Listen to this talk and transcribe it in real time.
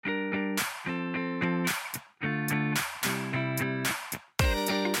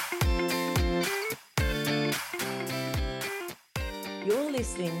You're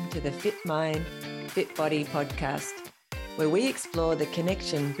listening to the Fit Mind, Fit Body podcast, where we explore the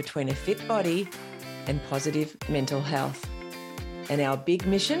connection between a fit body and positive mental health. And our big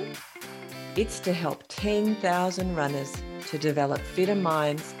mission? It's to help 10,000 runners to develop fitter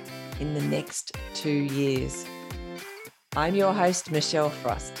minds in the next 2 years. I'm your host, Michelle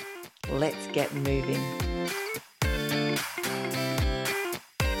Frost. Let's get moving.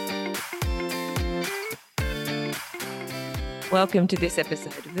 Welcome to this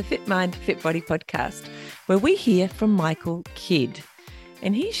episode of the Fit Mind, Fit Body podcast, where we hear from Michael Kidd,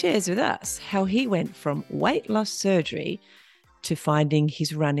 and he shares with us how he went from weight loss surgery to finding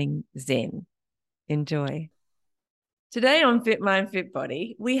his running zen. Enjoy. Today on Fit Mind, Fit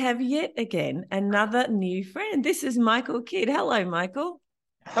Body, we have yet again another new friend. This is Michael Kidd. Hello, Michael.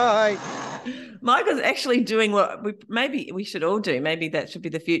 Hi. Michael's actually doing what maybe we should all do. Maybe that should be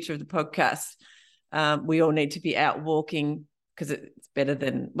the future of the podcast. We all need to be out walking, because it's better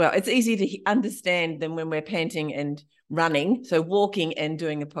than, well, it's easy to understand than when we're panting and running. So walking and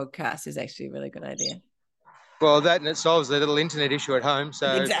doing a podcast is actually a really good idea. Well, that and it solves the little internet issue at home.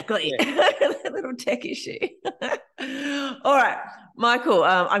 So exactly, yeah. A little tech issue. All right, Michael.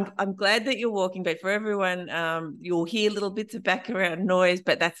 I'm glad that you're walking, but for everyone, you'll hear little bits of background noise,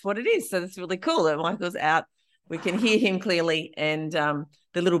 but that's what it is. So that's really cool that Michael's out. We can hear him clearly, and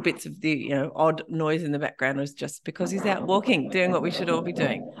the little bits of the odd noise in the background is just because he's out walking, doing what we should all be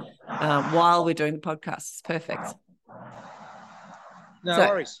doing while we're doing the podcast. It's perfect. No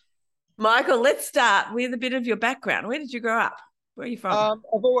worries. Michael, let's start with a bit of your background. Where did you grow up? Where are you from?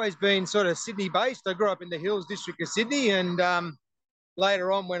 I've always been sort of Sydney-based. I grew up in the Hills district of Sydney, and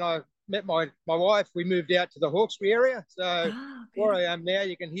later on when I met my wife, we moved out to the Hawkesbury area. So where I am now,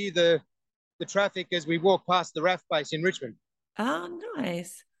 you can hear the traffic as we walk past the RAF base in Richmond. Oh,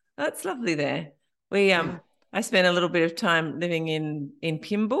 nice. That's lovely there. I spent a little bit of time living in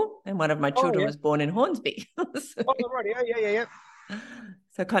Pymble, and one of my children was born in Hornsby. Right. Yeah.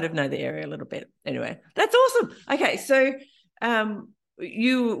 So I kind of know the area a little bit. Anyway, that's awesome. Okay, so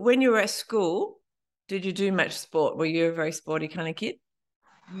when you were at school, did you do much sport? Were you a very sporty kind of kid?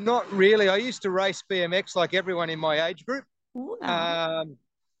 Not really. I used to race BMX like everyone in my age group. Wow.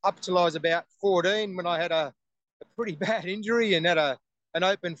 Up till I was about 14 when I had a pretty bad injury and had an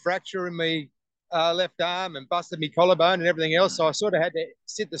open fracture in my left arm and busted my collarbone and everything else. So I sort of had to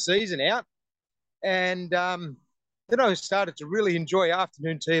sit the season out. And then I started to really enjoy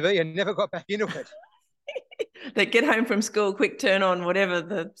afternoon TV and never got back into it. They get home from school, quick turn on whatever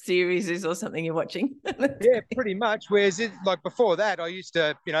the series is or something you're watching. Yeah, pretty much. Whereas like before that, I used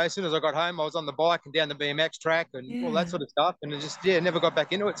to, as soon as I got home, I was on the bike and down the BMX track and all that sort of stuff. And it just, never got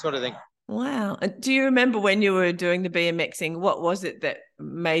back into it sort of thing. Wow. Do you remember when you were doing the BMXing, what was it that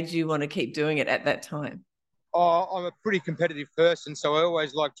made you want to keep doing it at that time? Oh, I'm a pretty competitive person, so I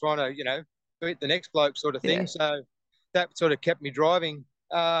always like trying to, beat the next bloke sort of thing. Yeah. So that sort of kept me driving.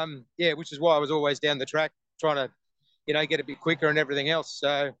 Which is why I was always down the track trying to, get a bit quicker and everything else.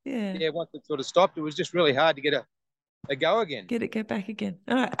 So once it sort of stopped, it was just really hard to get a go again. Get back again.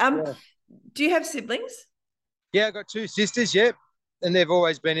 All right. Do you have siblings? Yeah, I got two sisters. Yep. And they've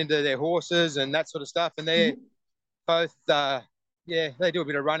always been into their horses and that sort of stuff. And they're both, they do a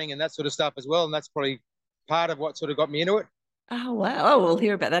bit of running and that sort of stuff as well. And that's probably part of what sort of got me into it. Oh, wow. Oh, we'll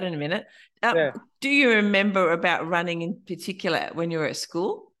hear about that in a minute. Do you remember about running in particular when you were at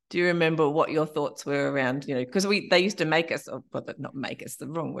school? Do you remember what your thoughts were around, because they used to make us, not make us, the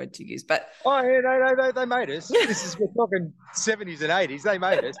wrong word to use, but. Oh, yeah, no, they made us. We're talking 70s and 80s. They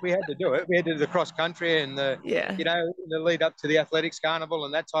made us. We had to do it. We had to do the cross country and the lead up to the athletics carnival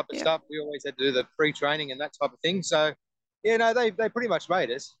and that type of stuff. We always had to do the pre-training and that type of thing. So, they pretty much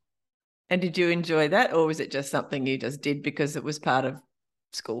made us. And did you enjoy that, or was it just something you just did because it was part of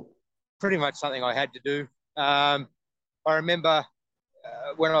school? Pretty much something I had to do. I remember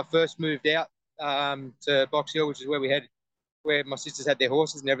when I first moved out to Box Hill, which is where my sisters had their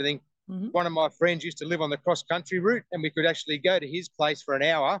horses and everything. Mm-hmm. One of my friends used to live on the cross-country route, and we could actually go to his place for an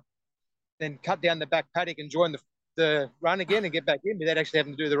hour, then cut down the back paddock and join the run again and get back in without actually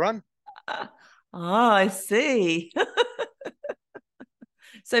having to do the run. I see.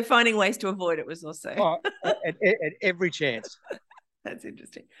 So finding ways to avoid it was also at every chance. That's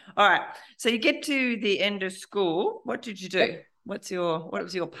interesting. All right. So you get to the end of school. What did you do? What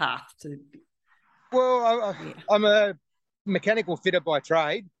was your path to? Well, I'm a mechanical fitter by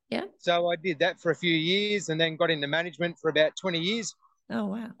trade. Yeah. So I did that for a few years and then got into management for about 20 years. Oh,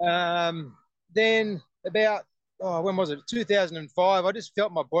 wow. Then about, when was it? 2005, I just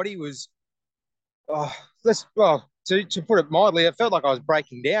felt my body was, to put it mildly, I felt like I was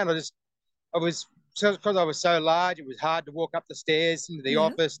breaking down. I was so because I was so large, it was hard to walk up the stairs into the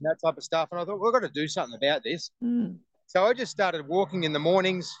office and that type of stuff. And I thought, we've got to do something about this. So I just started walking in the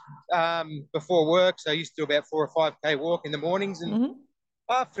mornings before work. So I used to do about 4 or 5K walk in the mornings. And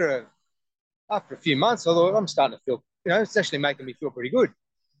after a few months, I thought, I'm starting to feel, it's actually making me feel pretty good.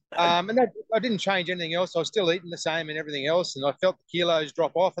 And that, I didn't change anything else. I was still eating the same and everything else. And I felt the kilos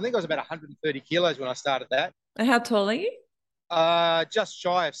drop off. I think I was about 130 kilos when I started that. And how tall are you? Just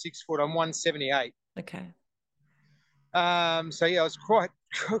shy of 6 foot. I'm 178. Okay. So yeah, I was quite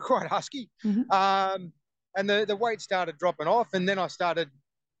husky. And the weight started dropping off, and then I started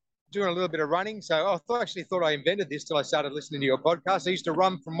doing a little bit of running. So I actually thought I invented this till I started listening to your podcast. I used to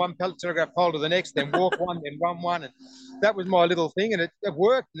run from one telegraph pole to the next, then walk one, then run one, and that was my little thing, and it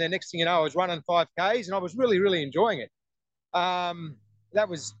worked. And then next thing you know, I was running 5Ks, and I was really, really enjoying it. That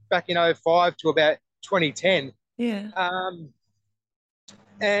was back in 05 to about 2010. Yeah.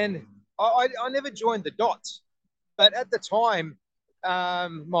 And I never joined the dots, but at the time,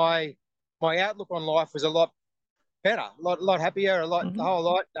 my outlook on life was a lot better, a lot happier, a whole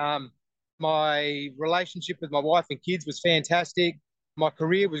lot. My relationship with my wife and kids was fantastic. My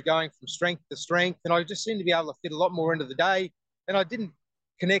career was going from strength to strength, and I just seemed to be able to fit a lot more into the day. And I didn't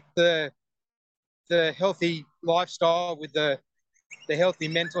connect the healthy lifestyle with the healthy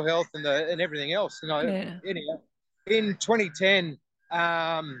mental health and everything else. Anyway, in 2010,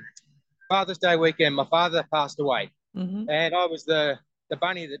 Father's Day weekend, my father passed away, and I was the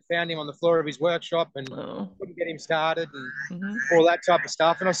bunny that found him on the floor of his workshop and couldn't get him started and all that type of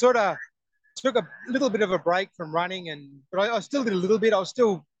stuff. And I sort of took a little bit of a break from running, but I still did a little bit. I was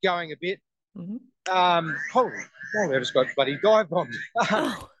still going a bit. I just got bloody dive bombed.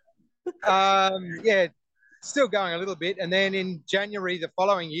 Yeah, still going a little bit. And then in January the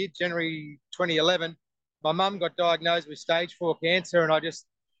following year, January 2011, my mum got diagnosed with stage 4 cancer, and I just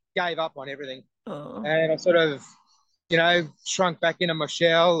gave up on everything. And I sort of, shrunk back into my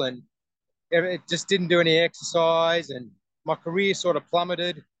shell, and it just didn't do any exercise, and my career sort of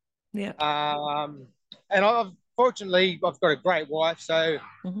plummeted. Yeah. And fortunately, I've got a great wife. So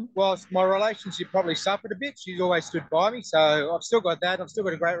whilst my relationship probably suffered a bit, she's always stood by me. So I've still got that. I've still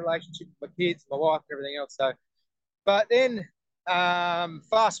got a great relationship with my kids, my wife, and everything else. So, but then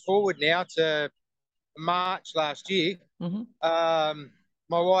fast forward now to March last year, my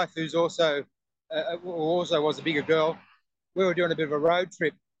wife, who's also was a bigger girl, we were doing a bit of a road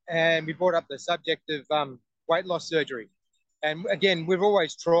trip, and we brought up the subject of weight loss surgery. And again, we've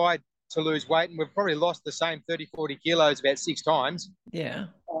always tried to lose weight, and we've probably lost the same 30, 40 kilos about 6 times. Yeah.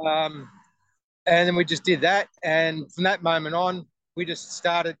 And then we just did that. And from that moment on, we just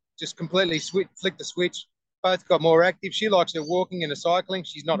started, just completely flicked the switch. Both got more active. She likes her walking and the cycling.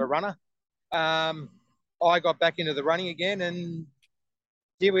 She's not a runner. I got back into the running again, and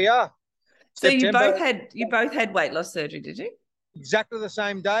here we are. So September. you both had weight loss surgery, did you? Exactly the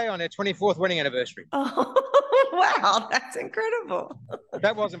same day on our 24th wedding anniversary. Oh, wow, that's incredible.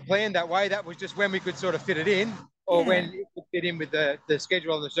 That wasn't planned that way. That was just when we could sort of fit it in, or when it could fit in with the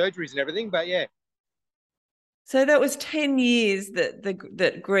schedule and the surgeries and everything. But yeah. So that was 10 years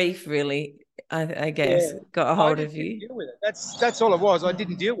that grief really, I guess, got a hold of you. Deal with it. That's all it was. I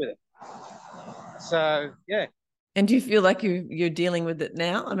didn't deal with it. So yeah. And do you feel like you're dealing with it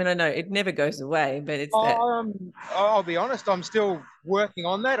now? I mean, I know it never goes away, but it's I'll be honest, I'm still working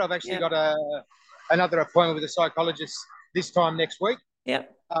on that. I've actually got another appointment with a psychologist this time next week. Yeah.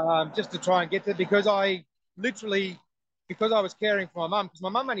 Just to try and get to, because I was caring for my mum, because my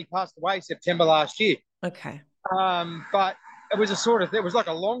mum only passed away September last year. Okay. But it was like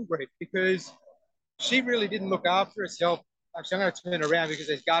a long grief, because she really didn't look after herself. Actually, I'm going to turn around because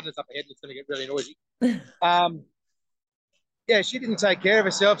there's gardeners up ahead and it's going to get really noisy. Yeah, she didn't take care of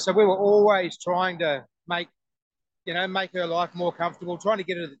herself, so we were always trying to make her life more comfortable, trying to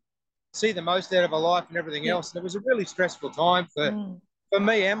get her to see the most out of her life and everything else. And it was a really stressful time for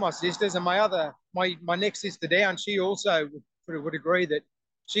me and my sisters. And my next sister down, she also would agree that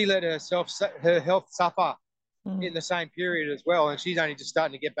she let her health suffer in the same period as well, and she's only just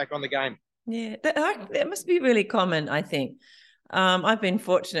starting to get back on the game. Yeah, that must be really common, I think. I've been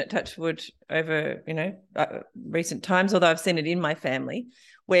fortunate, touch wood, over recent times, although I've seen it in my family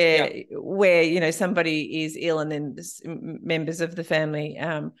where somebody is ill and then members of the family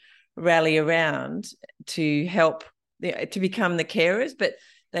rally around to help to become the carers, but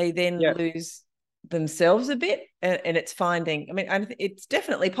they then lose themselves a bit, and it's finding. I mean, it's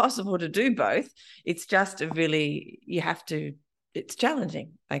definitely possible to do both. It's just it's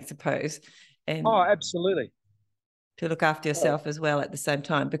challenging, I suppose. And absolutely. To look after yourself as well at the same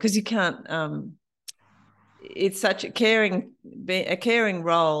time, because you can't. It's such a caring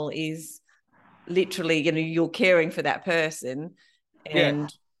role is literally, you're caring for that person, Yeah.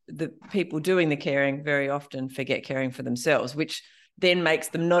 and the people doing the caring very often forget caring for themselves, which then makes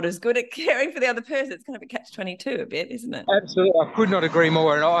them not as good at caring for the other person. It's kind of a catch-22 a bit, isn't it? Absolutely. I could not agree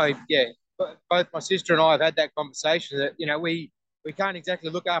more. And both my sister and I have had that conversation that, we can't exactly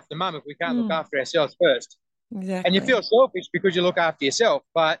look after mum if we can't look after ourselves first. And you Exactly. feel selfish because you look after yourself,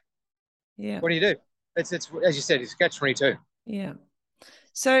 but Yeah. what do you do? It's as you said, it's catch-22. Yeah.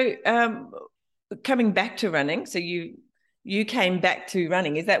 So coming back to running, so you came back to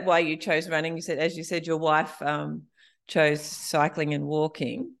running. Is that why you chose running? You said, as you said, your wife chose cycling and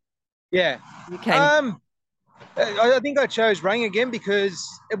walking. Yeah. You came. I think I chose running again because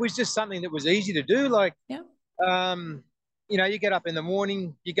it was just something that was easy to do. Like, Yeah. um, you get up in the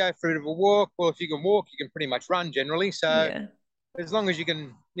morning, you go for a walk. Well, if you can walk, you can pretty much run generally. So Yeah. as long as you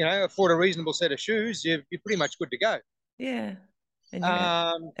can, afford a reasonable set of shoes, you're pretty much good to go. Yeah. And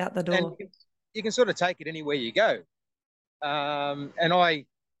you're out the And door. you can sort of take it anywhere you go. And I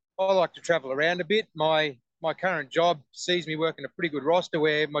like to travel around a bit. My current job sees me working a pretty good roster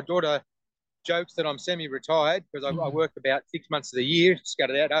where my daughter jokes that I'm semi-retired because I work about 6 months of the year,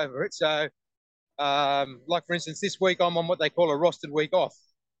 scattered out over it. So, like for instance, this week I'm on what they call a rostered week off.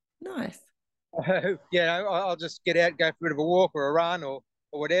 Nice. I'll just get out, go for a bit of a walk or a run or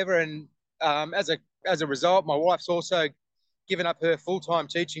whatever. And as a result, my wife's also given up her full-time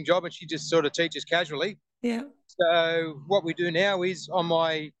teaching job and she just sort of teaches casually. Yeah. So what we do now is on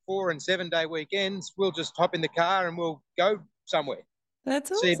my 4 and 7 day weekends, we'll just hop in the car and we'll go somewhere, That's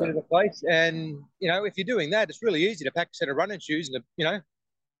see a bit of the awesome. place. And, if you're doing that, it's really easy to pack a set of running shoes and,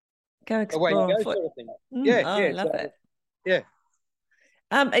 Go away you explore on go foot. sort of thing. Oh, Yeah, I yeah. love So, it.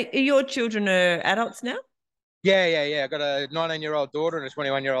 yeah. Your children are adults now? Yeah. I've got a 19-year-old daughter and a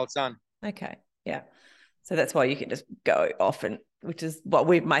 21-year-old son. Okay. Yeah. So that's why you can just go off, and which is what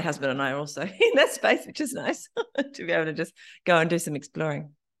my husband and I are also in that space, which is nice to be able to just go and do some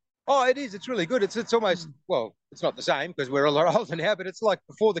exploring. Oh, it is. It's really good. It's almost, well, it's not the same because we're a lot older now, but it's like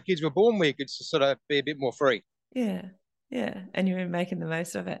before the kids were born, we could sort of be a bit more free. Yeah. Yeah. And you're making the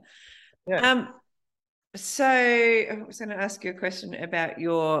most of it. Yeah. So I was going to ask you a question about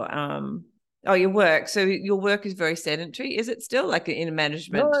your work. So your work is very sedentary. Is it still like in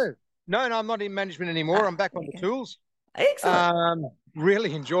management? No, I'm not in management anymore. I'm back on the Okay. tools. Excellent.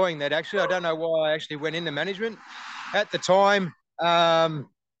 Really enjoying that, actually. I don't know why I actually went into management. At the time, my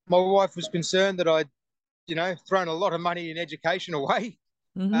wife was concerned that I'd, thrown a lot of money in education away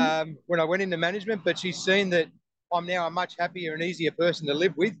when I went into management, but she's seen that I'm now a much happier and easier person to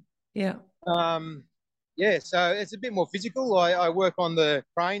live with. Yeah. So it's a bit more physical. I work on the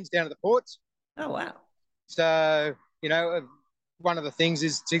cranes down at the ports. Oh, wow. So, one of the things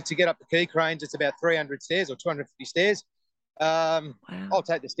is to get up the key cranes, it's about 300 stairs or 250 stairs. Wow. I'll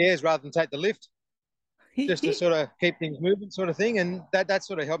take the stairs rather than take the lift just to sort of keep things moving sort of thing. And that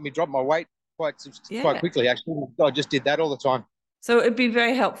sort of helped me drop my weight quite Yeah. quickly, actually. I just did that all the time. So it'd be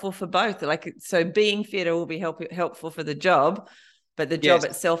very helpful for both. Like, so being fitter will be helpful for the job, but the job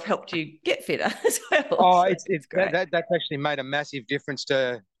Yes. itself helped you get fitter as well. Oh, So it's great. that's actually made a massive difference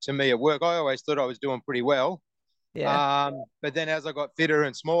to me at work. I always thought I was doing pretty well. Yeah. But then as I got fitter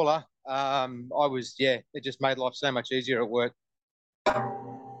and smaller, it just made life so much easier at work.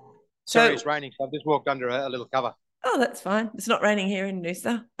 Sorry, So, it's raining, so I've just walked under a little cover. oh, that's fine. It's not raining here in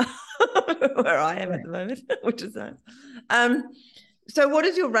Noosa, where I am at the moment, which is nice. So what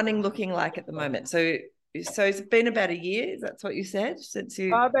is your running looking like at the moment? So it's been about a year. That's what you said since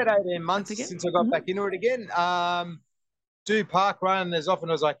you About 18 months since I got back into it again. Do park run as often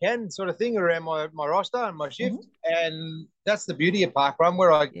as I can, sort of thing, around my roster and my shift. And that's the beauty of park run,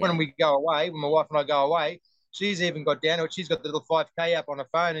 where when we go away, when my wife and I go away, she's even got down to it. She's got the little 5K app on her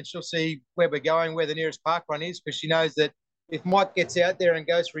phone, and she'll see where we're going, where the nearest park run is, because she knows that if Mike gets out there and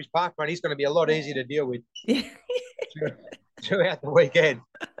goes for his park run, he's going to be a lot easier to deal with throughout the weekend.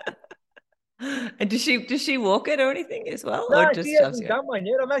 And does she walk it or anything as well, No, or just she shoves hasn't you? done one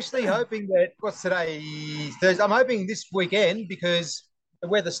yet. I'm actually hoping that, what's today? Thursday. I'm hoping this weekend because the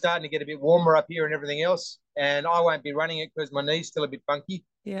weather's starting to get a bit warmer up here and everything else, and I won't be running it because my knee's still a bit funky.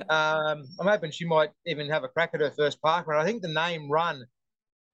 Yeah. I'm hoping she might even have a crack at her first park run. I think the name Run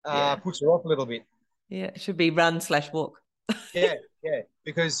puts her off a little bit. Yeah, it should be run/walk. Yeah,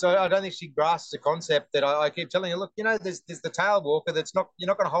 because I don't think she grasps the concept that I keep telling her. Look, there's the tail walker that's you're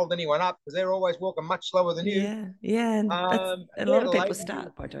not going to hold anyone up because they're always walking much slower than you. Yeah, and a We lot had of a people lady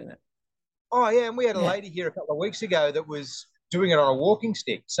start by doing that. Oh yeah, and we had a Yeah. lady here a couple of weeks ago that was doing it on a walking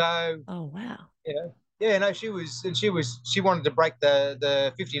stick. So Oh, wow. no, she wanted to break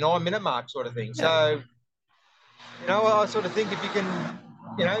the 59-minute mark sort of thing. Yeah. So I sort of think if you can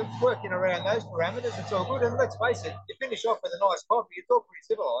working around those parameters, it's all good. And let's face it, you finish off with a nice coffee, you talk pretty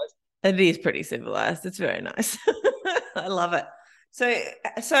civilized. It is pretty civilized. It's very nice. I love it.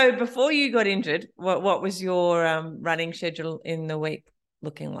 So before you got injured, what was your running schedule in the week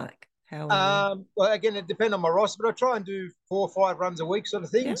looking like? How were you? Well, again, it depends on my roster, but I try and do 4 or 5 runs a week, sort of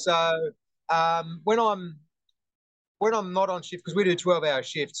thing. Yeah. So when I'm not on shift, because we do 12-hour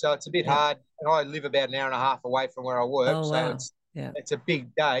shifts, so it's a bit hard. And I live about an hour and a half away from where I work, Oh, so wow. it's a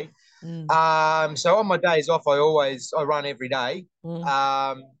big day. So on my days off, I run every day.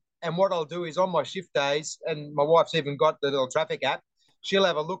 And what I'll do is on my shift days, and my wife's even got the little traffic app. She'll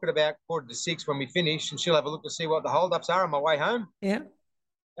have a look at about 5:45 when we finish, and she'll have a look to see what the holdups are on my way home. Yeah.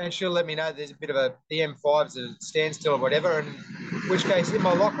 And she'll let me know there's a bit of the M5's a standstill or whatever. And in which case, in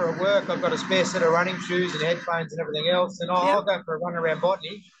my locker at work, I've got a spare set of running shoes and headphones and everything else. And I'll go for a run around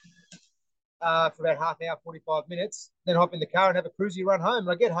Botany for about half hour, 45 minutes, then hop in the car and have a cruisy run home.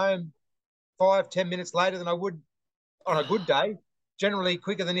 And I get home 5-10 minutes later than I would on a good day, generally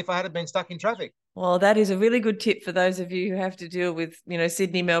quicker than if I had been stuck in traffic. Well, that is a really good tip for those of you who have to deal with,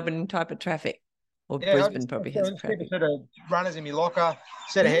 Sydney, Melbourne type of traffic. Or Brisbane probably has traffic. Keep a set of runners in my locker,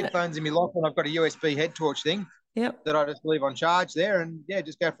 set of headphones in my locker, and I've got a USB head torch thing that I just leave on charge there, and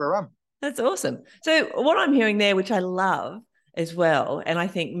just go for a run. That's awesome. So what I'm hearing there, which I love as well, and I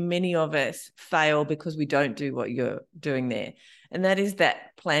think many of us fail because we don't do what you're doing there, and that is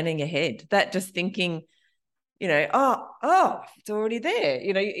that planning ahead, that just thinking, it's already there.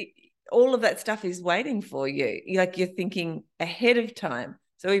 All of that stuff is waiting for you. Like you're thinking ahead of time.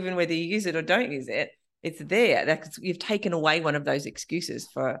 So even whether you use it or don't use it, it's there. You've taken away one of those excuses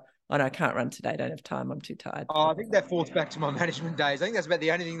for, oh, no, I can't run today. I don't have time. I'm too tired. Oh, I think that falls back to my management days. I think that's about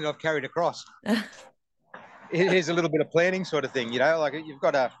the only thing that I've carried across. It is a little bit of planning sort of thing, like you've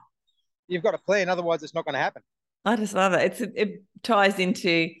got to plan. Otherwise, it's not going to happen. I just love it. It ties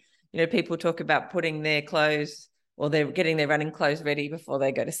into, people talk about putting their clothes or they're getting their running clothes ready before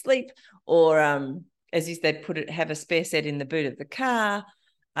they go to sleep, or as you said, have a spare set in the boot of the car.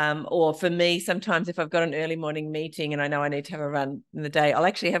 Or for me, sometimes if I've got an early morning meeting and I know I need to have a run in the day, I'll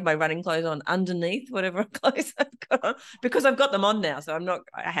actually have my running clothes on underneath whatever clothes I've got on, because I've got them on now. So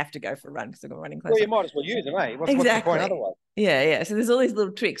I have to go for a run because I've got running clothes. Well, you might as well use them, eh? What's the point otherwise? Yeah. So there's all these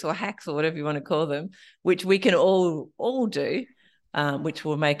little tricks or hacks or whatever you want to call them, which we can all do, which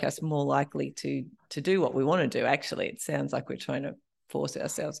will make us more likely to do what we want to do. Actually, it sounds like we're trying to force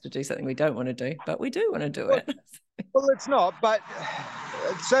ourselves to do something we don't want to do, but we do want to do it. Well, it's not, but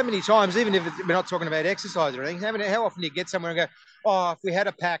so many times, even if we're not talking about exercise or anything, how often do you get somewhere and go, oh, if we had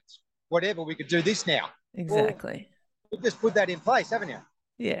a pact, whatever, we could do this now. Exactly. Well, you've just put that in place, haven't you?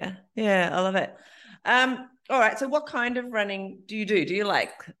 Yeah, I love it. All right, so what kind of running do you do? Do you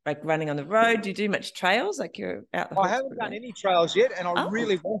like running on the road? Do you do much trails? Like you're out the I haven't done any trails yet, and I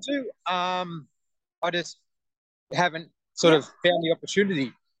really want to. I just haven't sort of found the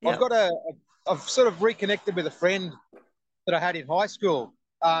opportunity. I've sort of reconnected with a friend that I had in high school.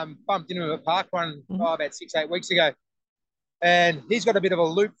 Bumped into him at a park run about 6-8 weeks ago, and he's got a bit of a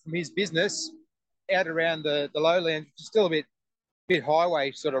loop from his business out around the lowlands, which is still a bit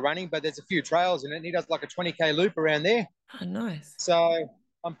highway sort of running, but there's a few trails in it, and he does like a 20k loop around there. Oh, nice. So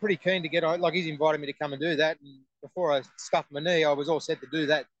I'm pretty keen to get on. Like, he's invited me to come and do that, and before I scuffed my knee, I was all set to do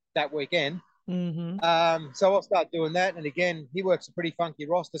that weekend. So I'll start doing that, and again, he works a pretty funky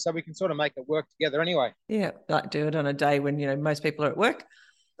roster, so we can sort of make it work together anyway. Yeah, like do it on a day when most people are at work.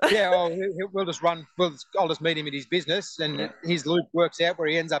 We'll just run. I'll just meet him at his business, and his loop works out where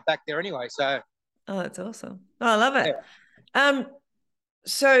he ends up back there anyway. So, that's awesome. Oh, I love it. Yeah.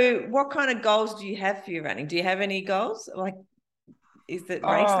 So what kind of goals do you have for your running? Do you have any goals? Like, is that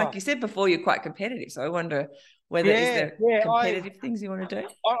race, like you said before, you're quite competitive. So I wonder whether is there competitive things you want to do?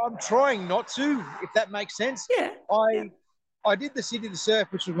 I'm trying not to, if that makes sense. Yeah. I did the City of the Surf,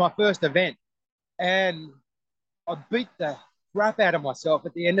 which was my first event, and I beat the crap out of myself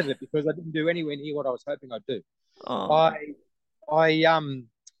at the end of it because I didn't do anywhere near what I was hoping I'd do. Oh.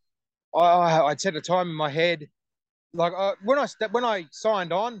 I'd set a time in my head. Like when I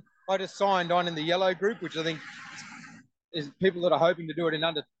signed on, I just signed on in the yellow group, which I think is people that are hoping to do it in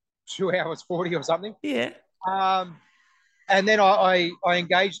under 2 hours 40 or something. Yeah. And then I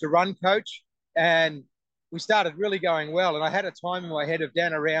engaged a run coach, and we started really going well. And I had a time in my head of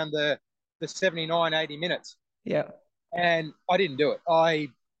down around the 79, 80 minutes. Yeah. And I didn't do it. I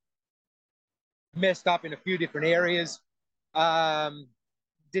messed up in a few different areas.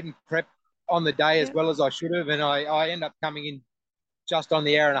 Didn't prep on the day as well as I should have, and I end up coming in just on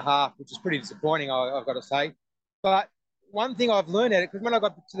the hour and a half, which is pretty disappointing, I've got to say. But one thing I've learned at it, because when I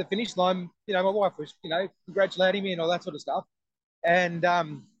got to the finish line, my wife was, congratulating me and all that sort of stuff. And I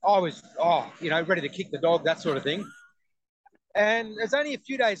was, ready to kick the dog, that sort of thing. And it's only a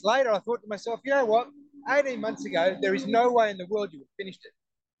few days later, I thought to myself, you know what? 18 months ago, there is no way in the world you would have finished it.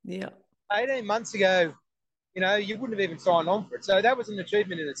 Yeah. 18 months ago, you wouldn't have even signed on for it. So that was an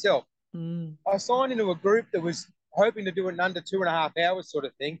achievement in itself. I signed into a group that was hoping to do it in under 2.5 hours sort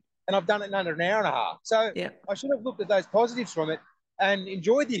of thing. And I've done it in under an hour and a half. So Yeah. I should have looked at those positives from it and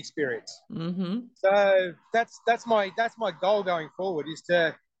enjoyed the experience. Mm-hmm. So that's my goal going forward is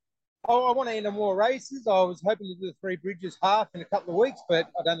to I want to enter more races. I was hoping to do the Three Bridges half in a couple of weeks,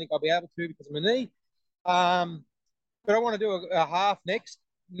 but I don't think I'll be able to because of my knee. But I want to do a half next,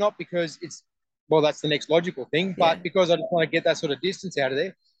 not because that's the next logical thing, but because I just want to get that sort of distance out of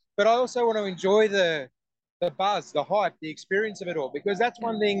there. But I also want to enjoy the buzz, the hype, the experience of it all, because that's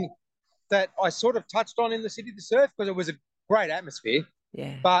one thing that I sort of touched on in the City to Surf because it was a great atmosphere.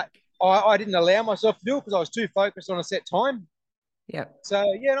 Yeah. But I didn't allow myself to do it because I was too focused on a set time. Yeah. So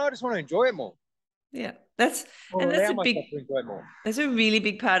I just want to enjoy it more. Yeah. That's a really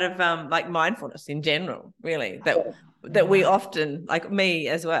big part of like mindfulness in general, really, that we often, like me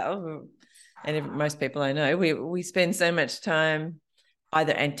as well, and most people I know, we spend so much time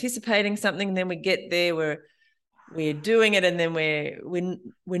either anticipating something, and then we get there, we're doing it, and then we're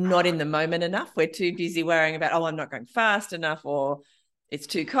not in the moment enough. We're too busy worrying about, I'm not going fast enough, or it's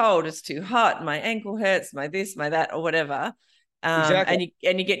too cold, it's too hot, my ankle hurts, my this, my that, or whatever. Exactly.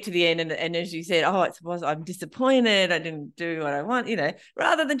 And you get to the end, and as you said, I'm disappointed, I didn't do what I want,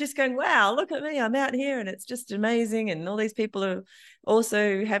 rather than just going, wow, look at me, I'm out here and it's just amazing, and all these people are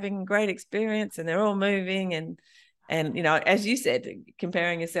also having great experience, and they're all moving, and as you said,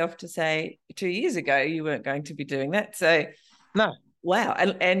 comparing yourself to, say, 2 years ago, you weren't going to be doing that. So no, wow,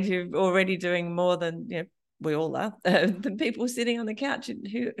 and you're already doing more than we all are, than people sitting on the couch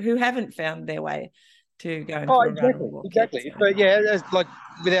who haven't found their way to going for a run or walk. Exactly. Yet, so. But it's like,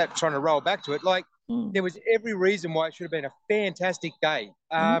 without trying to roll back to it, like there was every reason why it should have been a fantastic day.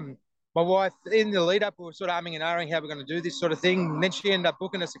 My wife, in the lead up, we were sort of umming and ahhing how we're going to do this sort of thing. And then she ended up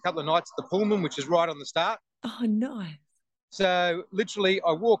booking us a couple of nights at the Pullman, which is right on the start. Oh, nice. So literally,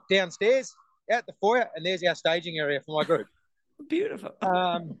 I walked downstairs out the foyer, and there's our staging area for my group. Beautiful.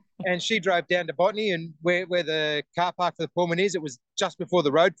 And she drove down to Botany, and where the car park for the Pullman is, it was just before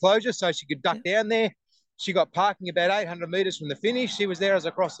the road closure, so she could duck down there. She got parking about 800 metres from the finish. She was there as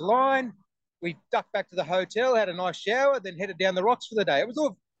I crossed the line. We ducked back to the hotel, had a nice shower, then headed down the rocks for the day. It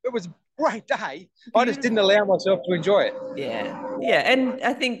was a great day. Beautiful. I just didn't allow myself to enjoy it. Yeah. Yeah. And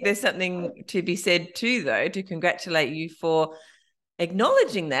I think there's something to be said too, though, to congratulate you for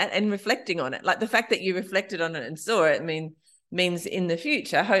acknowledging that and reflecting on it. Like the fact that you reflected on it and saw it means in the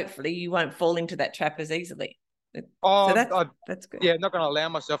future, hopefully, you won't fall into that trap as easily. So that's good. Yeah, I'm not going to allow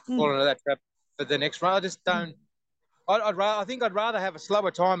myself to fall into that trap for the next run. I just don't. I think I'd rather have a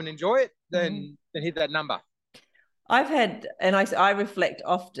slower time and enjoy it than hit that number. I've had, and I reflect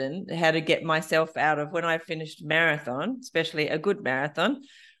often how to get myself out of when I finished marathon, especially a good marathon.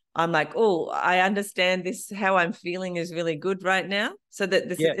 I'm like, oh, I understand this. How I'm feeling is really good right now. So that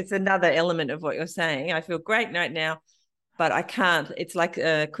it's another element of what you're saying. I feel great right now, but I can't. It's like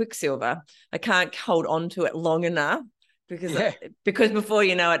quicksilver. I can't hold on to it long enough because before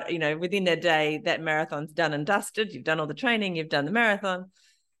you know it, within a day that marathon's done and dusted. You've done all the training. You've done the marathon.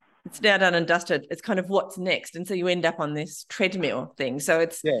 It's now done and dusted. It's kind of what's next. And so you end up on this treadmill thing. So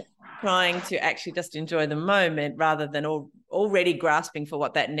it's trying to actually just enjoy the moment rather than already grasping for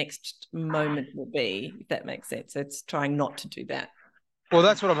what that next moment will be, if that makes sense. So it's trying not to do that. Well,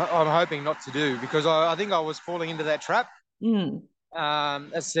 that's what I'm hoping not to do, because I think I was falling into that trap. As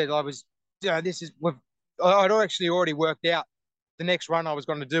I said, I was, I'd actually already worked out the next run I was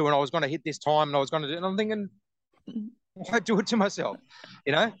going to do, and I was going to hit this time, and I was going to do it. And I'm thinking, I do it to myself,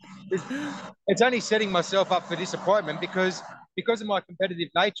 It's only setting myself up for disappointment because of my competitive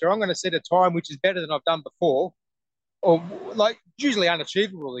nature. I'm going to set a time which is better than I've done before, or like usually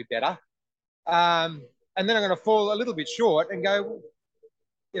unachievably better. And then I'm going to fall a little bit short and go,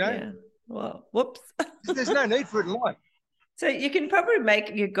 Yeah. Well, whoops. There's no need for it in life. So you can probably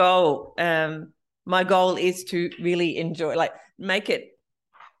make your goal. My goal is to really enjoy, like make it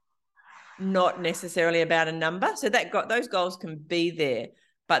not necessarily about a number. So those goals can be there,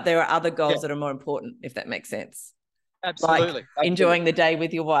 but there are other goals that are more important, if that makes sense. Absolutely. Like enjoying the day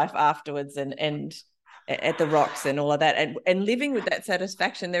with your wife afterwards and at the rocks and all of that, and living with that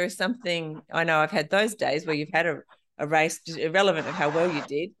satisfaction. There is something, I know I've had those days where you've had a race, irrelevant of how well you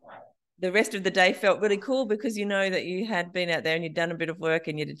did. The rest of the day felt really cool because you know that you had been out there and you'd done a bit of work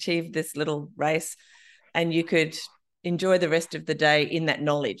and you'd achieved this little race, and you could enjoy the rest of the day in that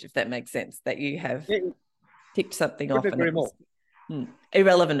knowledge, if that makes sense, that you have ticked something off. Agree more.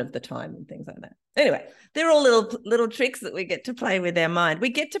 Irrelevant of the time and things like that. Anyway, they're all little tricks that we get to play with our mind. We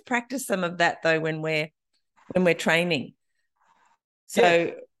get to practice some of that though when we're training.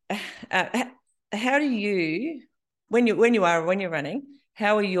 So, how do you when you're running?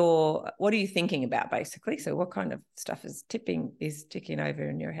 What are you thinking about basically? So, what kind of stuff is ticking over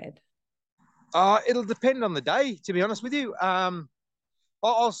in your head? It'll depend on the day, to be honest with you.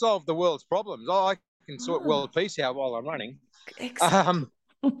 I'll solve the world's problems. I can sort world peace out while I'm running. Excellent.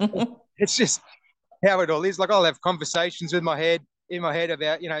 It's just how it all is. Like I'll have conversations in my head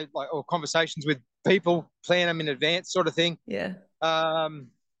about, or conversations with people, plan them in advance, sort of thing. Yeah.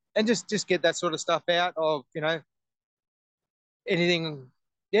 And just get that sort of stuff out of, anything.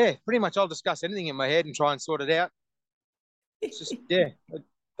 Yeah, pretty much I'll discuss anything in my head and try and sort it out. It's just,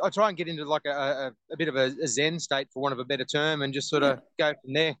 I try and get into like a bit of a Zen state, for want of a better term, and just sort of go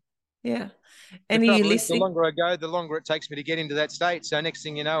from there. Yeah. And the trouble is, the longer I go, the longer it takes me to get into that state. So next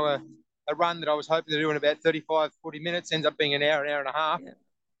thing you know, a run that I was hoping to do in about 35, 40 minutes ends up being an hour and a half.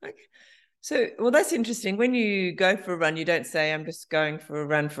 Yeah. Okay. So, well, that's interesting. When you go for a run, you don't say, I'm just going for a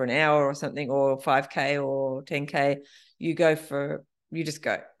run for an hour or something, or 5K or 10K. You just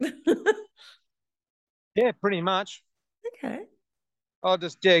go. Yeah, pretty much. Okay. I'll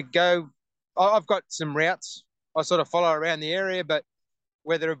just go. I've got some routes I sort of follow around the area, but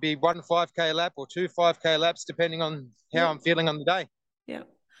whether it be 1 5K lap or 2 5K laps, depending on how I'm feeling on the day. Yeah.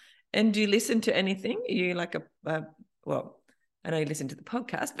 And do you listen to anything? Are you like well, I know you listen to the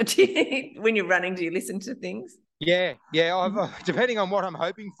podcast, but when you're running, do you listen to things? Yeah. Depending on what I'm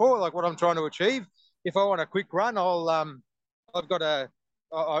hoping for, like what I'm trying to achieve. If I want a quick run, I've got I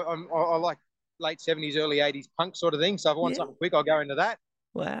like late 70s, early 80s punk sort of thing. So if I want something quick, I'll go into that.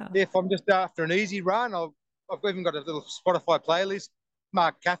 Wow. If I'm just after an easy run, I've even got a little Spotify playlist,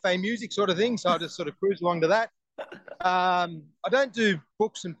 marked cafe music sort of thing. So I'll just sort of cruise along to that. I don't do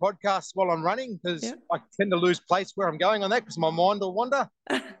books and podcasts while I'm running because I tend to lose place where I'm going on that because my mind will wander.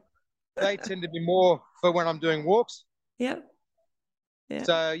 They tend to be more for when I'm doing walks. Yeah.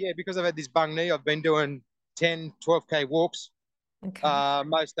 So, because I've had this bung knee, I've been doing 10, 12K walks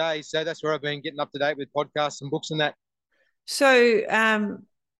most days. So that's where I've been getting up to date with podcasts and books and that. So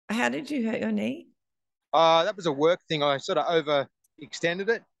how did you hurt your knee? That was a work thing. I sort of overextended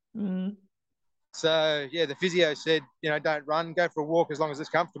it. Mm. So, the physio said, don't run, go for a walk as long as it's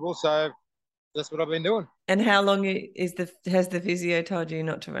comfortable. So that's what I've been doing. And how long has the physio told you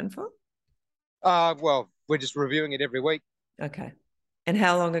not to run for? Well, we're just reviewing it every week. Okay. And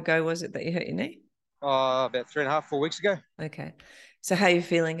how long ago was it that you hurt your knee? About 3.5, 4 weeks ago. Okay. So how are you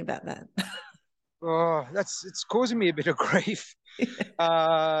feeling about that? It's causing me a bit of grief.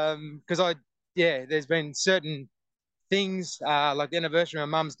 Because there's been certain things like the anniversary of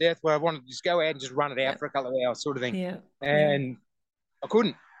my mum's death where I wanted to just go out and just run it out for a couple of hours sort of thing. Yeah. And I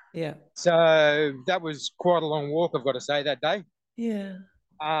couldn't. Yeah. So that was quite a long walk, I've got to say, that day. Yeah.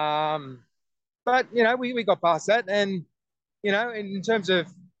 But, we got past that. And, in terms of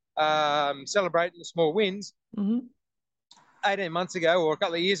celebrating the small wins, 18 months ago or a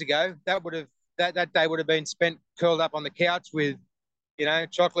couple of years ago, that day would have been spent curled up on the couch with,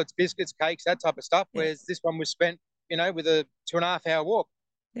 chocolates, biscuits, cakes, that type of stuff. Whereas this one was spent, with a 2.5 hour walk.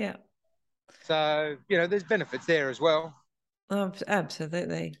 Yeah. So, there's benefits there as well. Oh,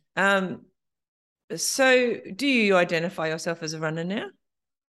 absolutely. So do you identify yourself as a runner now?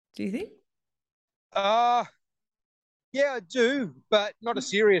 Do you think? Yeah, I do, but not a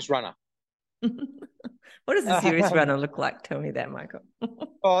serious runner. What does a serious runner look like? Tell me that, Michael.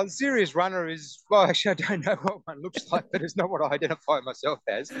 The serious runner is, well, actually, I don't know what one looks like, but it's not what I identify myself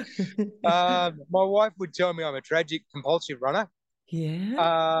as. My wife would tell me I'm a tragic, compulsive runner.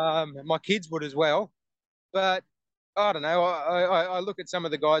 Yeah. My kids would as well. But I don't know. I look at some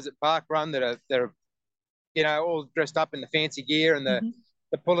of the guys at Park Run that are all dressed up in the fancy gear and they're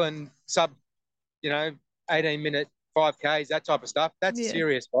pulling sub, 18-minute 5Ks, that type of stuff. That's a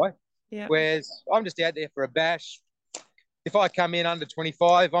serious guy. Yeah. Whereas I'm just out there for a bash. If I come in under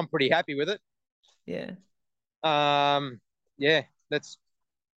 25, I'm pretty happy with it. Yeah. It's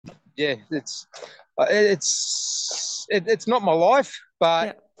not my life,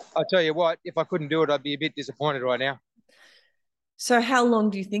 but I tell you what, if I couldn't do it, I'd be a bit disappointed right now. So how long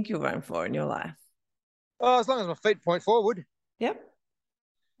do you think you'll run for in your life? As long as my feet point forward. Yep.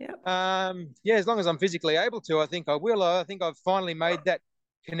 As long as I'm physically able to, I think I will. I think I've finally made that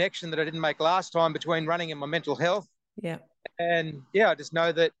connection that I didn't make last time between running and my mental health. Yeah. And I just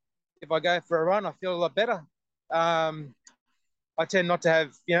know that if I go for a run, I feel a lot better. I tend not to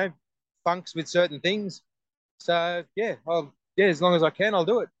have, funks with certain things. So as long as I can, I'll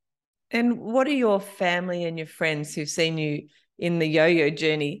do it. And what are your family and your friends who've seen you in the yo-yo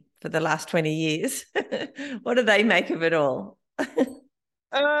journey for the last 20 years. What do they make of it all?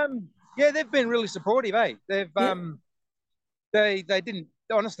 Yeah, they've been really supportive, eh? Yeah. They didn't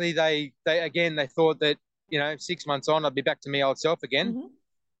honestly. They again they thought that 6 months on I'd be back to me old self again.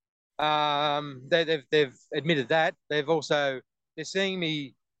 Mm-hmm. They've admitted that. They're seeing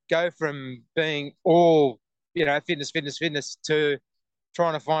me go from being all fitness to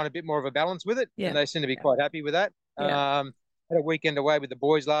trying to find a bit more of a balance with it, Yeah. and they seem to be quite happy with that. Yeah. Had a weekend away with the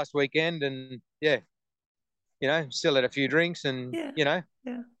boys last weekend, and yeah, still had a few drinks, and Yeah.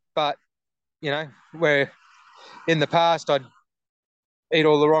 Yeah. but where in the past I'd eat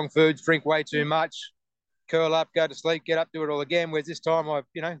all the wrong foods, drink way too Yeah. much, curl up, go to sleep, get up, do it all again. Whereas this time I,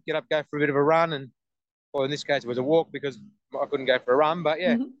 get up, go for a bit of a run, and or in this case it was a walk because I couldn't go for a run. But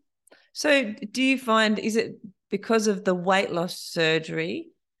yeah. Mm-hmm. So do you find, is it because of the weight loss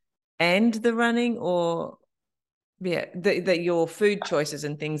surgery and the running, or that your food choices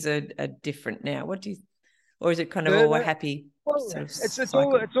and things are different now? Or is it kind of all a happy Well, sort of it's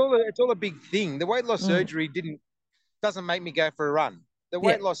cycle? all a big thing. The weight loss Mm. surgery doesn't make me go for a run. The Yeah.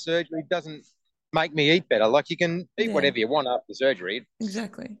 weight loss surgery doesn't make me eat better. Like you can eat Yeah. whatever you want after surgery,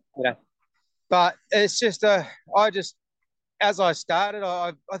 Exactly. But it's just as I started,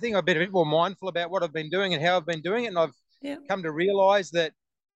 I think I've been a bit more mindful about what I've been doing and how I've been doing it, and I've Yeah. come to realise that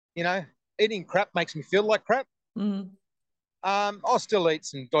you know eating crap makes me feel like crap. Mm. I'll still eat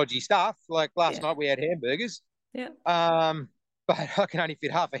some dodgy stuff. Like last Yeah. night we had hamburgers. Yeah. But I can only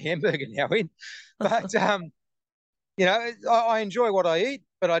fit half a hamburger now in. But I enjoy what I eat,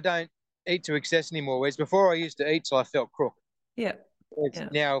 but I don't eat to excess anymore. Whereas before I used to eat till I felt crook. Yeah. Yeah.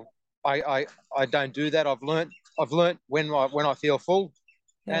 Now I don't do that. I've learnt when I feel full,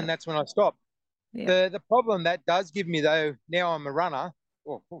 Yeah. and that's when I stop. Yeah. The problem that does give me though, now I'm a runner.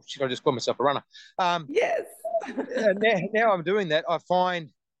 Oh shit! I just call myself a runner. Yes. Now I'm doing that. I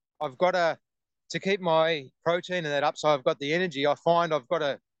find I've got to keep my protein and that up, so I've got the energy. I find I've got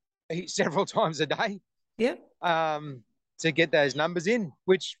to eat several times a day Yeah. to get those numbers in,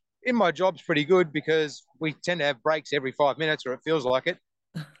 which in my job's pretty good because we tend to have breaks every 5 minutes, or it feels like it.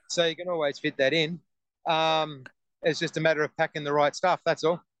 So you can always fit that in. Um, it's just a matter of packing the right stuff. That's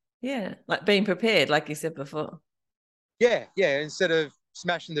all. Yeah. Like being prepared, like you said before. Yeah, yeah. Instead of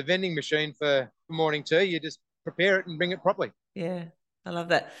smashing the vending machine for morning tea, you just prepare it and bring it properly. Yeah. I love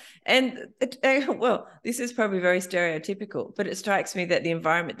that. And well, this is probably very stereotypical, but it strikes me that the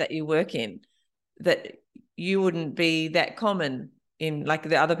environment that you work in, that you wouldn't be that common in, like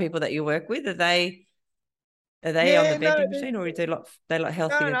the other people that you work with. Are they on the Yeah, no, vending machine, or is they lot no,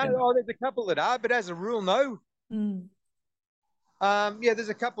 healthier no. than? Oh, there's a couple that are, but as a rule, no. Mm. Yeah, there's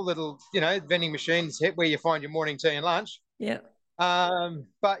a couple little, vending machines where you find your morning tea and lunch. Yeah.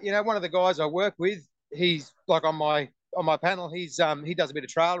 But one of the guys I work with, he's like on my panel. He does a bit of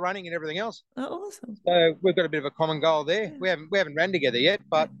trail running and everything else. Oh, awesome. So we've got a bit of a common goal there. Yeah. We haven't ran together yet,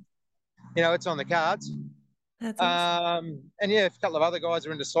 but it's on the cards. That's awesome. And yeah, a couple of other guys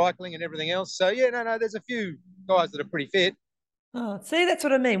are into cycling and everything else. So yeah, no, there's a few guys that are pretty fit. Oh, see, that's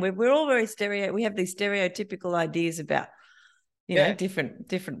what I mean. We're all very we have these stereotypical ideas about, Yeah. different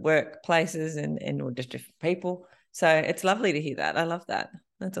workplaces and or just different people. So it's lovely to hear that. I love that.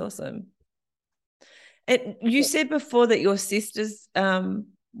 That's awesome. And you said before that your sisters were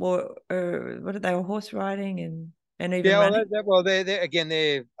what are they, were horse riding and even Yeah, running? they're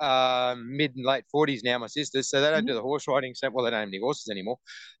mid and late 40s now, my sisters, so they don't do Mm-hmm. the horse riding. So, well, they don't have any horses anymore.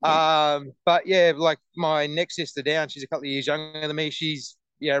 Yeah. But yeah, like my next sister down, she's a couple of years younger than me. She's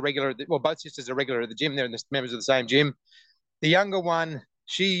regular. Both sisters are regular at the gym. They're members of the same gym. The younger one,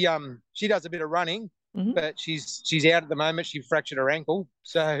 she does a bit of running, Mm-hmm. but she's out at the moment. She fractured her ankle,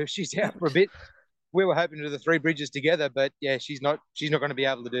 so she's out for a Ouch. bit. We were hoping to do the Three Bridges together, but yeah, she's not going to be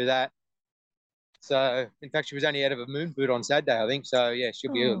able to do that. So, in fact, she was only out of a moon boot on Saturday, I think. So, yeah,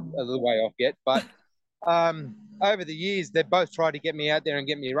 she'll be a Oh. little way off yet. But over the years, they've both tried to get me out there and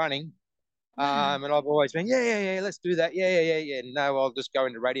get me running. Wow. And I've always been, yeah, let's do that. Yeah. No, I'll just go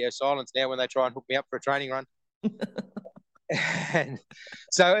into radio silence now when they try and hook me up for a training run. And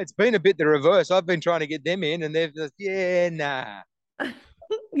so it's been a bit the reverse. I've been trying to get them in, and they've just, yeah, nah.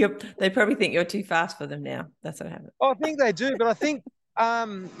 Yep. They probably think you're too fast for them now. That's what happened. I think they do, but I think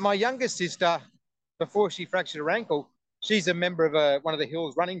my youngest sister, before she fractured her ankle, she's a member of one of the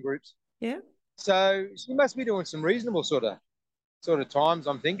Hills running groups. Yeah. So she must be doing some reasonable sort of times,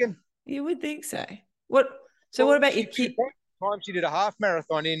 I'm thinking. You would think so. What? So what Well, about your she kid? time she did a half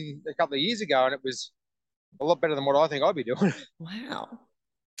marathon in a couple of years ago, and it was a lot better than what I think I'd be doing. Wow.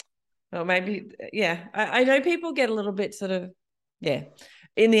 Well, maybe, yeah. I know people get a little bit sort of, yeah,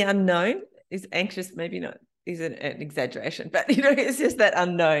 in the unknown, is anxious, maybe not is an exaggeration, but it's just that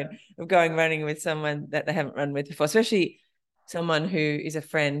unknown of going running with someone that they haven't run with before, especially someone who is a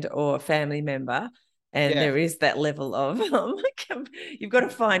friend or a family member. And there is that level of you've got to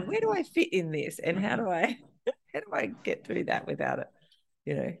find, where do I fit in this, and how do I get through that without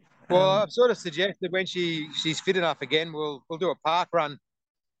it? Well, I've sort of suggested when she's fit enough again, we'll do a park run,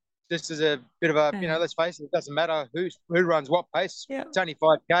 just as a bit of a, let's face it doesn't matter who runs what pace. Yeah. It's only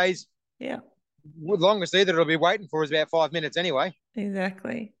 5Ks. Yeah. The longest either it'll be waiting for is about 5 minutes anyway.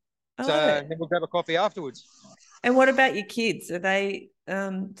 Exactly. So then we'll grab a coffee afterwards. And what about your kids? Do they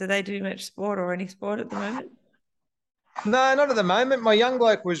do much sport or any sport at the moment? No, not at the moment. My young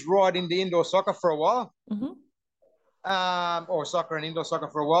bloke was right into indoor soccer for a while. Or soccer and indoor soccer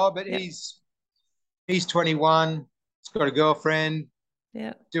for a while, but he's 21. He's got a girlfriend.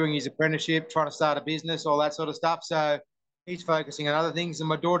 Yeah. Doing his apprenticeship, trying to start a business, all that sort of stuff. So he's focusing on other things. And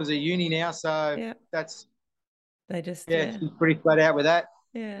my daughter's at uni now, so that's she's pretty flat out with that.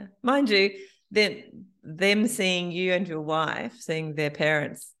 Yeah, mind you, them seeing you and your wife, seeing their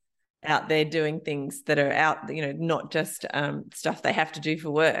parents out there doing things that are out, not just stuff they have to do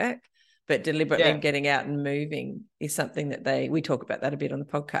for work, but deliberately getting out and moving is something that we talk about that a bit on the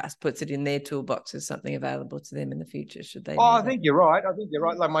podcast, puts it in their toolbox as something available to them in the future should they. I think you're right.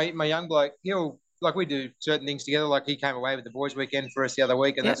 Like my young bloke, we do certain things together. Like he came away with the boys' weekend for us the other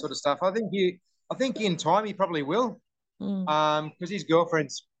week and that sort of stuff. I think in time he probably will. Because his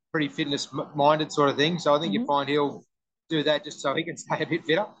girlfriend's pretty fitness minded sort of thing, so I think you find he'll do that just so he can stay a bit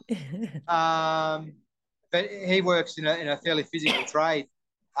fitter. But he works in a fairly physical trade,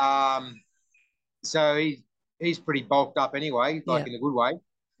 so he's pretty bulked up anyway, like in a good way.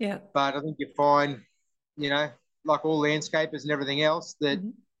 Yeah. But I think you find, like all landscapers and everything else, that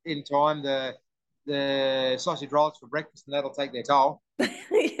in time the sausage rolls for breakfast and that'll take their toll.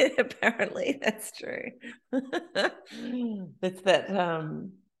 Yeah, apparently that's true. It's that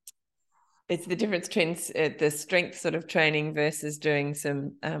it's the difference between the strength sort of training versus doing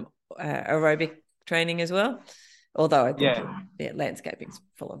some aerobic training as well. Although I think landscaping's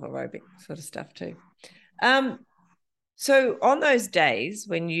full of aerobic sort of stuff too. So on those days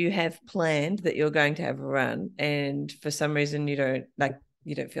when you have planned that you're going to have a run and for some reason you don't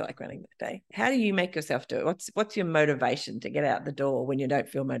feel like running that day, how do you make yourself do it? What's your motivation to get out the door when you don't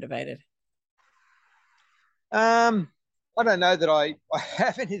feel motivated? I don't know that I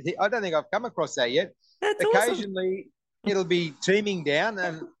have anything. I don't think I've come across that yet. That's occasionally awesome. It'll be teeming down,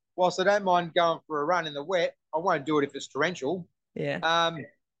 and whilst I don't mind going for a run in the wet, I won't do it if it's torrential. Yeah.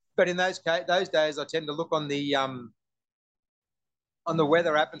 But in those days, I tend to look on the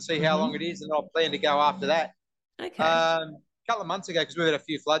weather app and see how long it is, and I'll plan to go after that. Okay. A couple of months ago, because we've had a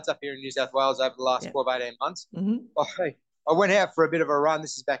few floods up here in New South Wales over the last 12, 18 months, I went out for a bit of a run.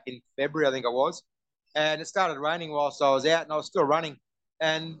 This is back in February, I think it was. And it started raining whilst I was out, and I was still running.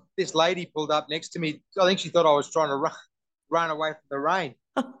 And this lady pulled up next to me. I think she thought I was trying to run away from the rain.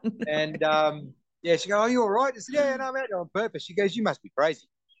 Oh, no. And she goes, "Oh, you all right?" I said, "Yeah, no, I'm out there on purpose." She goes, "You must be crazy."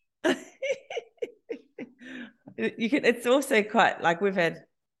 It's also quite like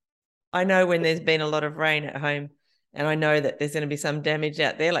I know when there's been a lot of rain at home, and I know that there's going to be some damage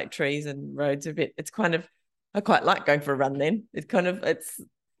out there, like trees and roads a bit. It's kind of, I quite like going for a run then. It's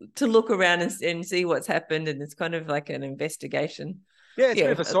to look around and see what's happened, and it's kind of like an investigation. Yeah, it's a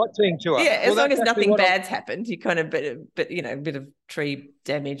bit of a sightseeing tour. Yeah, as long as nothing bad's happened, you kind of but a bit of tree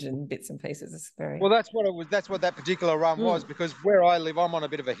damage and bits and pieces. It's very well. That's what it was. That's what that particular run was, because where I live, I'm on a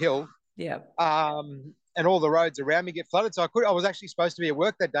bit of a hill. Yeah. And all the roads around me get flooded, so I was actually supposed to be at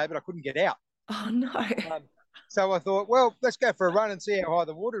work that day, but I couldn't get out. Oh no. So I thought, well, let's go for a run and see how high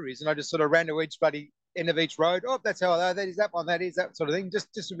the water is, and I just sort of ran to each bloody end of each road. Oh, that's how that is, that one, that is, that sort of thing.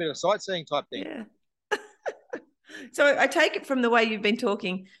 Just a bit of sightseeing type thing. Yeah. So I take it from the way you've been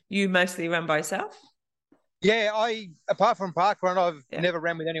talking, you mostly run by yourself? Yeah, apart from park run, I've never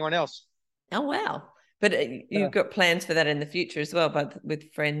ran with anyone else. Oh, wow. But you've got plans for that in the future as well, but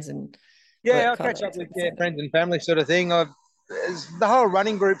with friends and I'll catch up with friends and family sort of thing. The whole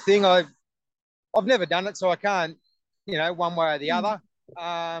running group thing, I've never done it, so I can't, one way or the other.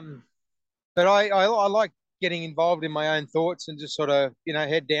 But I like getting involved in my own thoughts and just sort of,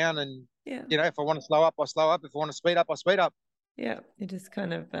 head down and, if I want to slow up, I slow up. If I want to speed up, I speed up. Yeah, you just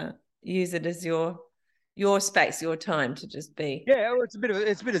kind of use it as your space, your time to just be. Yeah, well, it's a bit of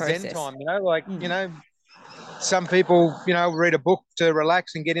Zen time, like, some people, read a book to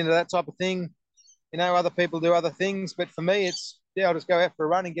relax and get into that type of thing. Other people do other things. But for me, it's, I'll just go out for a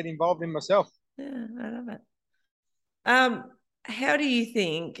run and get involved in myself. Yeah, I love it. How do you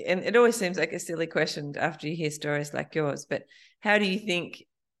think, and it always seems like a silly question after you hear stories like yours, but how do you think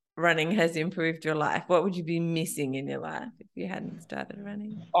running has improved your life? What would you be missing in your life if you hadn't started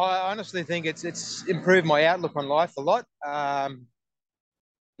running? I honestly think it's improved my outlook on life a lot.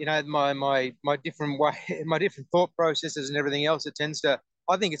 You know, my different way, my different thought processes and everything else. It tends to,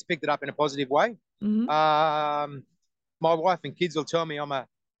 I think it's picked it up in a positive way. Mm-hmm. My wife and kids will tell me I'm a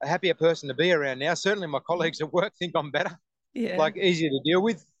happier person to be around now. Certainly, my colleagues at work think I'm better, Yeah. like easier to deal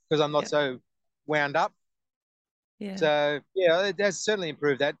with because I'm not so wound up. Yeah. So yeah, it has certainly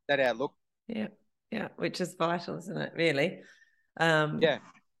improved that outlook. Yeah. Yeah. Which is vital, isn't it? Really. Yeah.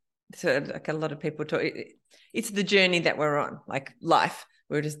 So like a lot of people talk, it's the journey that we're on, like life.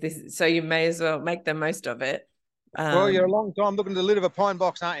 We're just this, so you may as well make the most of it. Well, you're a long time looking to the lid of a pine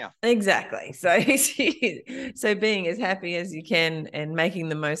box, aren't you? Exactly. So, so being as happy as you can and making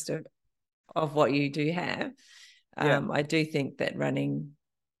the most of what you do have. I do think that running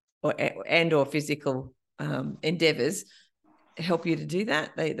or physical endeavors help you to do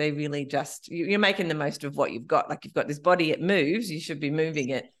that. They really just, you're making the most of what you've got. Like you've got this body, it moves, you should be moving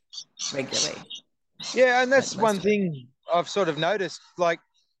it regularly. Yeah, and that's one thing I've sort of noticed. Like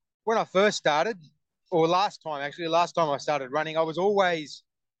when I first started, or last time actually, last time I started running, I was always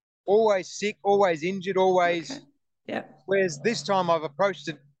sick, always injured, always. Okay. Yeah. Whereas this time I've approached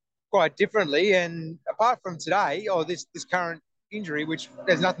it quite differently. And apart from today, or this current injury, which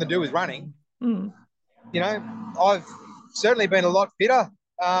has nothing to do with running, you know, I've certainly been a lot fitter.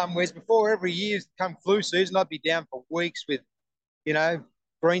 Whereas before, every year come flu season, I'd be down for weeks with, you know,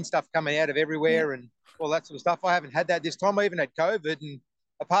 green stuff coming out of everywhere and all that sort of stuff. I haven't had that this time. I even had COVID, and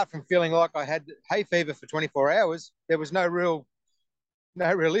apart from feeling like I had hay fever for 24 hours, there was no real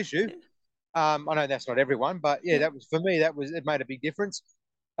issue. I know that's not everyone, but that was for me. It made a big difference.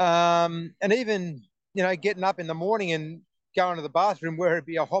 And even getting up in the morning and going to the bathroom where it'd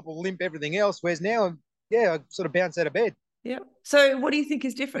be a hobble, limp, everything else. Whereas now, I sort of bounce out of bed. Yeah. So, what do you think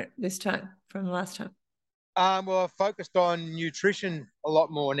is different this time from last time? Well, I've focused on nutrition a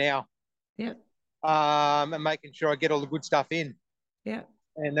lot more now. Yeah. And making sure I get all the good stuff in. Yeah.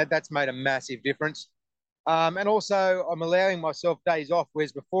 And that's made a massive difference. And also, I'm allowing myself days off,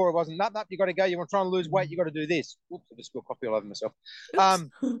 whereas before it wasn't, nope, you got to go. You want to try and lose weight, you got to do this. Oops, I just spilled coffee all over myself.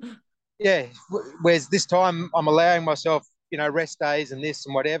 Yeah. Whereas this time I'm allowing myself, rest days and this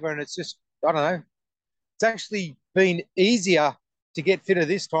and whatever. And it's just, I don't know, it's actually been easier to get fitter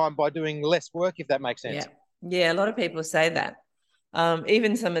this time by doing less work, if that makes sense. Yeah. A lot of people say that.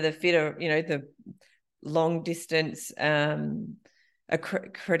 Even some of the fitter, the long distance,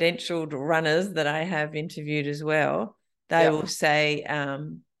 credentialed runners that I have interviewed as well, they will say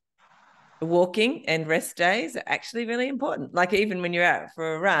walking and rest days are actually really important. Like even when you're out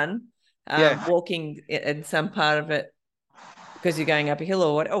for a run, walking in some part of it, because you're going up a hill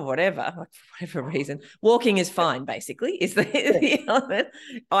or whatever, like for whatever reason, walking is fine, basically, is the element,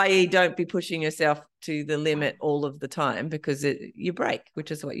 i.e. don't be pushing yourself to the limit all of the time because you break, which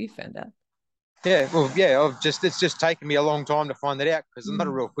is what you found out. Yeah, well, yeah, it's just taken me a long time to find that out because I'm not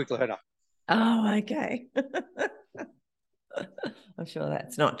a real quick learner. Oh, okay. I'm sure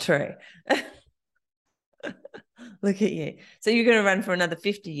that's not true. Look at you. So you're going to run for another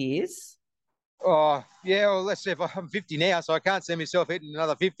 50 years? Oh, yeah, well, let's see. If I'm 50 now, so I can't see myself hitting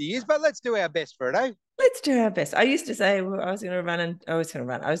another 50 years, but let's do our best for it, eh? Let's do our best. I used to say I was going to run and I was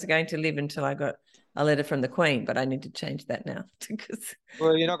going to live until I got a letter from the Queen, but I need to change that now.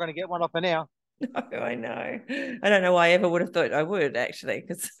 Well, you're not going to get one off for now. No, I know. I don't know why I ever would have thought I would, actually,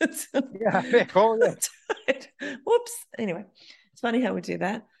 because fair call, yeah. Whoops. Anyway, it's funny how we do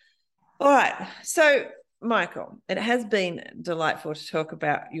that. All right. So, Michael, it has been delightful to talk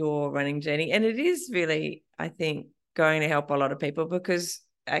about your running journey, and it is really, I think, going to help a lot of people because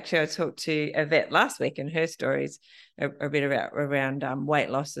actually I talked to Yvette last week and her stories a bit around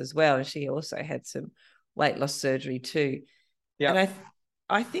weight loss as well, and she also had some weight loss surgery too. Yeah. And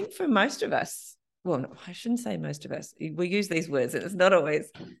I think for most of us, well, no, I shouldn't say most of us, we use these words and it's not always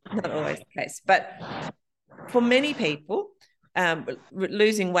the case, but for many people,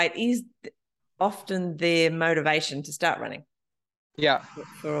 losing weight is often their motivation to start running. Yeah.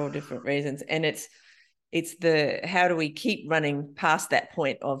 For all different reasons. And it's how do we keep running past that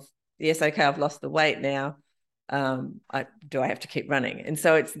point of, yes, okay, I've lost the weight now. Do I have to keep running? And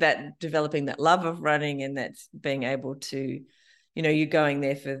so it's that developing that love of running, and that's being able to, you're going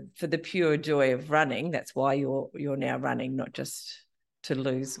there for the pure joy of running. That's why you're now running, not just to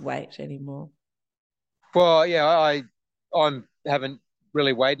lose weight anymore. Well, yeah, I haven't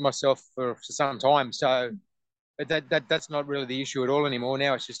really weighed myself for some time, so that's not really the issue at all anymore.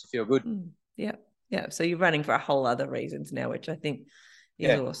 Now it's just to feel good. Yeah. So you're running for a whole other reasons now, which I think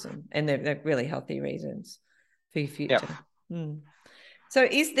is awesome, and they're really healthy reasons for your future. So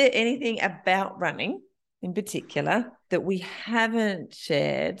is there anything about running in particular that we haven't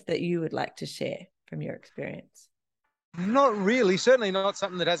shared that you would like to share from your experience? Not really. Certainly not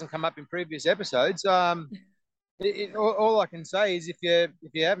something that hasn't come up in previous episodes. All I can say is if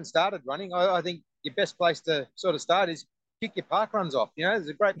you haven't started running, I think your best place to sort of start is kick your park runs off. You know, it's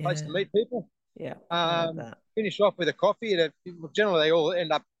a great place to meet people. Yeah, I love that. Finish off with a coffee. Generally, they all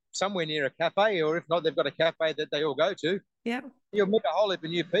end up somewhere near a cafe, or if not, they've got a cafe that they all go to. Yeah. You'll meet a whole heap of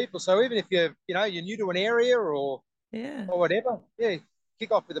new people. So even if you're new to an area or whatever,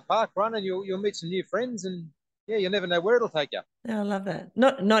 kick off with a park run and you'll meet some new friends, and you'll never know where it'll take you. I love that.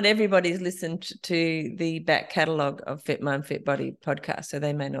 Not everybody's listened to the back catalogue of Fit Mind, Fit Body podcast, so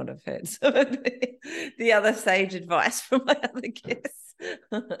they may not have heard some of the other sage advice from my other guests,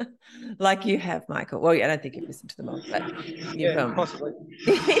 like you have, Michael. Well, I don't think you've listened to them all, but possibly.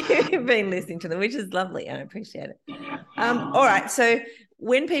 You've been listening to them, which is lovely. I appreciate it. All right. So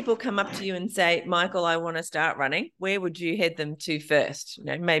when people come up to you and say, Michael, I want to start running, where would you head them to first?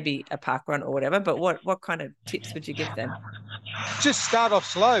 Maybe a park run or whatever, but what kind of tips would you give them? Just start off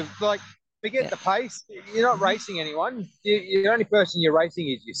slow. Like, forget the pace. You're not racing anyone. The only person you're racing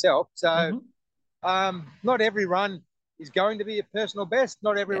is yourself. So not every run is going to be a personal best.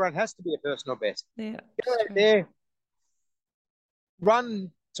 Not every run has to be a personal best. Yeah. Go out there, run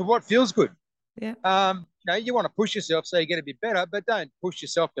to what feels good. Yeah. You want to push yourself so you get a bit better, but don't push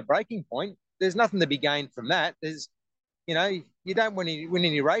yourself to breaking point. There's nothing to be gained from that. There's, you don't win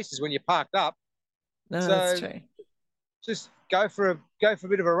any races when you're parked up. No, that's true. Just go for a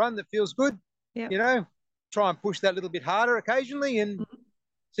bit of a run that feels good. Yeah. Try and push that little bit harder occasionally and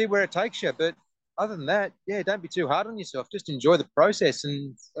see where it takes you. But other than that, don't be too hard on yourself. Just enjoy the process.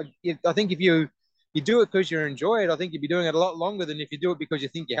 And I think if you do it because you enjoy it, I think you'd be doing it a lot longer than if you do it because you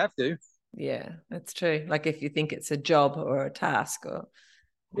think you have to. Yeah, that's true. Like if you think it's a job or a task or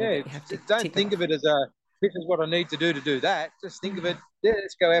you have to don't think of it as this is what I need to do that. Just think of it,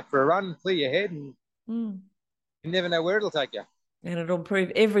 let's go out for a run, clear your head, and you never know where it'll take you. And it'll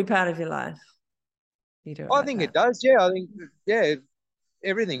improve every part of your life. You do it I think it does, I think,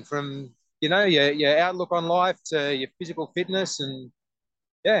 everything from, your outlook on life to your physical fitness and,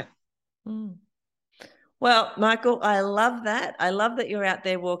 Well, Michael, I love that. I love that you're out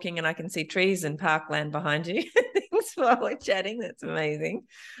there walking and I can see trees and parkland behind you. Thanks while we're chatting. That's amazing.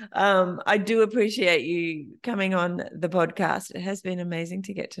 I do appreciate you coming on the podcast. It has been amazing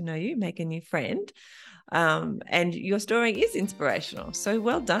to get to know you, make a new friend. And your story is inspirational. So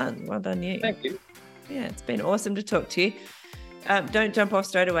well done. Well done, you. Thank you. Yeah, it's been awesome to talk to you. Don't jump off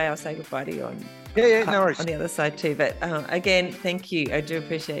straight away. I'll say goodbye to you on no worries. On the other side too. But again, thank you. I do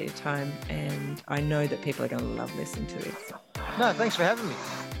appreciate your time, and I know that people are going to love listening to it. So. No, thanks for having me.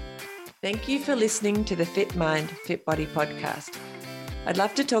 Thank you for listening to the Fit Mind, Fit Body podcast. I'd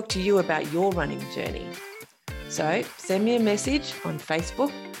love to talk to you about your running journey. So send me a message on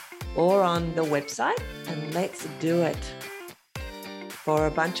Facebook or on the website, and let's do it. For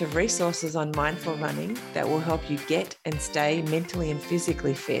a bunch of resources on mindful running that will help you get and stay mentally and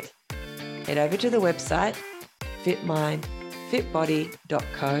physically fit, head over to the website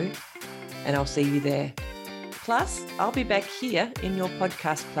fitmindfitbody.co and I'll see you there. Plus, I'll be back here in your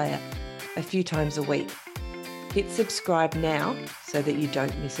podcast player a few times a week. Hit subscribe now so that you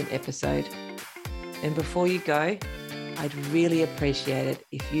don't miss an episode. And before you go, I'd really appreciate it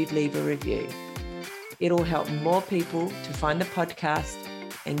if you'd leave a review. It'll help more people to find the podcast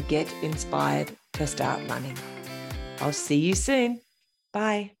and get inspired to start running. I'll see you soon.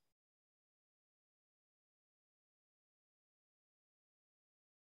 Bye.